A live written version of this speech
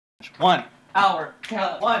challenge. 1 hour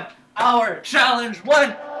challenge. 1 hour challenge.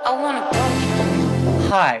 1. I wanna go.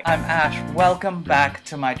 Hi, I'm Ash. Welcome back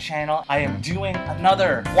to my channel. I am doing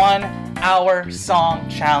another 1 hour song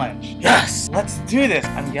challenge. Yes! Let's do this.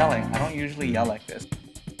 I'm yelling. I don't usually yell like this.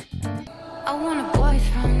 I want a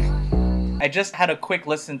boyfriend. I just had a quick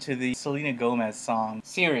listen to the Selena Gomez song,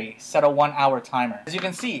 Siri, set a 1 hour timer. As you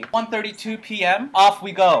can see, 1:32 p.m., off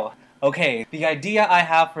we go. Okay, the idea I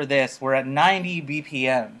have for this, we're at 90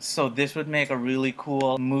 BPM, so this would make a really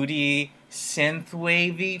cool, moody,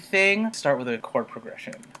 synth-wavy thing. Start with a chord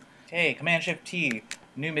progression. Okay, Command-Shift-T,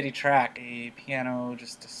 new MIDI track, a piano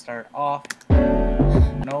just to start off.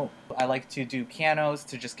 No, I like to do pianos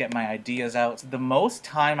to just get my ideas out. The most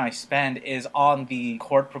time I spend is on the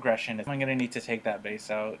chord progression. I'm gonna need to take that bass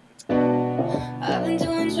out. I've been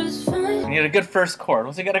doing just fine. I need a good first chord.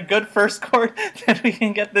 Once we get a good first chord, then we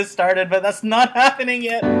can get this started, but that's not happening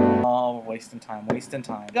yet. Oh, we're wasting time, wasting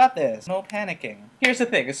time. Got this, no panicking. Here's the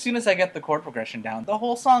thing, as soon as I get the chord progression down, the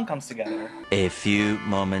whole song comes together. A few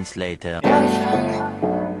moments later.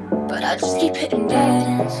 Boyfriend, but I just keep hitting dead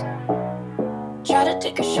ends. Try to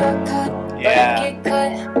take a shortcut, but I get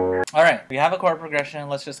cut. Alright, we have a chord progression,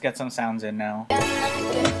 let's just get some sounds in now.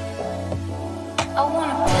 I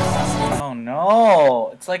wanna Oh no!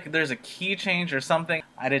 It's like there's a key change or something.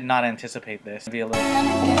 I did not anticipate this. Be a little...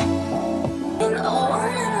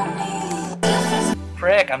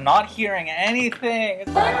 Frick, I'm not hearing anything!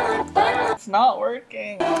 It's not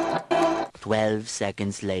working! 12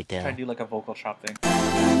 seconds later. Try to do like a vocal chop thing.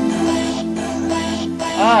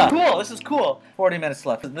 Ah, cool! This is cool! 40 minutes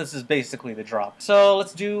left. This is basically the drop. So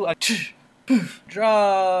let's do a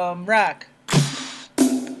drum rack.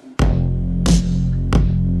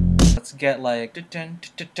 Let's get like...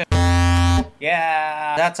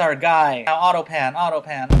 Yeah! That's our guy. Now auto pan, auto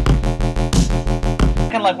pan.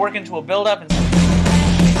 Kind of like work into a build up and...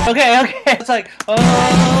 Okay, okay. It's like...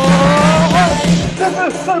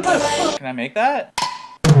 Can I make that?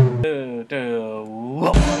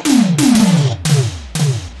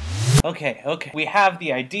 Okay, okay. We have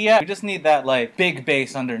the idea. We just need that, like, big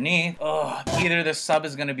bass underneath. Ugh. Either the sub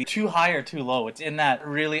is gonna be too high or too low. It's in that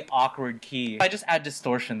really awkward key. If I just add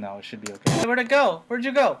distortion, though, it should be okay. Where'd it go? Where'd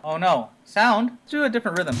you go? Oh, no. Sound? Let's do a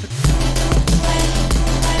different rhythm.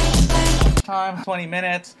 Time, 20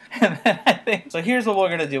 minutes. And then I think... So here's what we're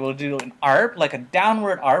gonna do. We'll do an ARP, like a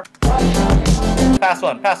downward ARP. Fast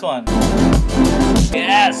one, fast one.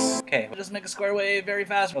 Yes! Okay, we'll just make a square wave very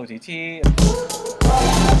fast. OTT.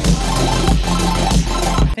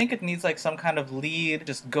 I think it needs like some kind of lead,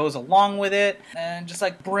 just goes along with it, and just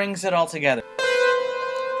like brings it all together. I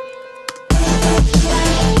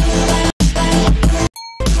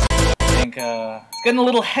think it's getting a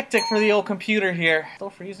little hectic for the old computer here. Still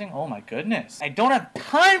freezing? Oh my goodness. I don't have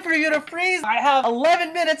time for you to freeze! I have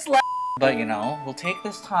 11 minutes left! But you know, we'll take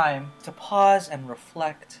this time to pause and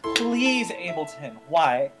reflect. Please, Ableton.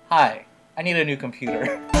 Why? Hi, I need a new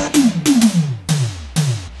computer.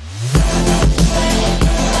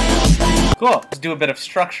 Cool. Let's do a bit of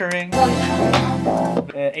structuring.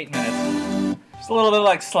 8 minutes. Just a little bit of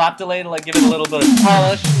like slap delay to like give it a little bit of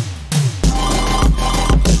polish.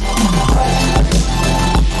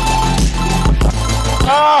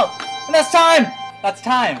 Oh! And that's time! That's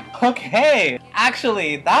time. Okay.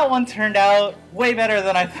 Actually, that one turned out way better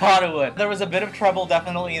than I thought it would. There was a bit of trouble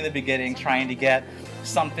definitely in the beginning trying to get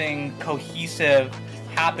something cohesive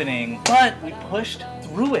happening, but we pushed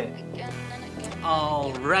through it.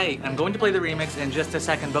 Alright, I'm going to play the remix in just a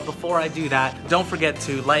second, but before I do that, don't forget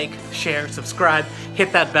to like, share, subscribe,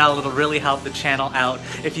 hit that bell, it'll really help the channel out.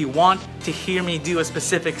 If you want to hear me do a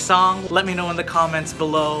specific song, let me know in the comments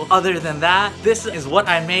below. Other than that, this is what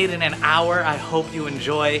I made in an hour. I hope you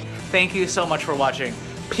enjoy. Thank you so much for watching.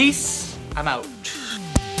 Peace, I'm out.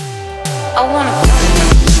 I wanna